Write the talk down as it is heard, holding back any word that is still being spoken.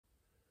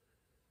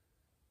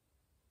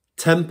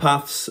10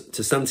 Paths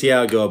to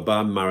Santiago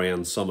by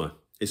Marianne Sommer.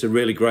 It's a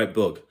really great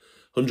book.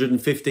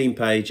 115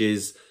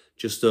 pages,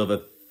 just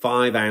over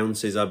 5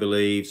 ounces, I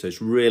believe. So it's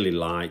really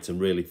light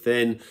and really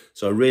thin.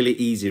 So a really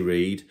easy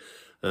read.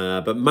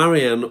 But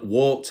Marianne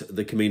walked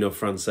the Camino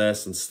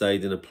Frances and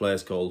stayed in a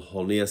place called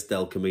Hornillas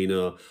del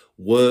Camino,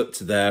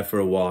 worked there for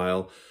a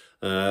while.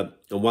 And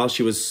while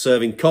she was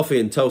serving coffee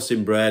and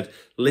toasting bread,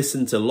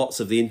 listened to lots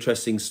of the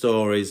interesting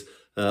stories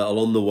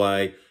along the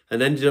way,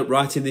 and ended up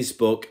writing this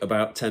book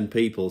about 10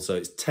 people. So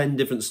it's 10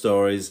 different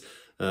stories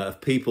of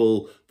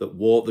people that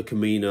walk the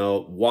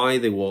Camino, why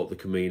they walk the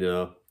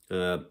Camino,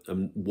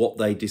 and what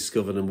they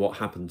discovered and what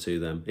happened to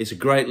them. It's a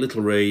great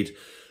little read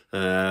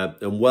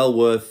and well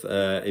worth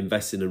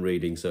investing and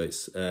reading. So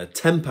it's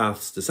 10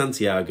 Paths to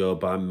Santiago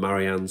by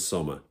Marianne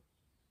Sommer.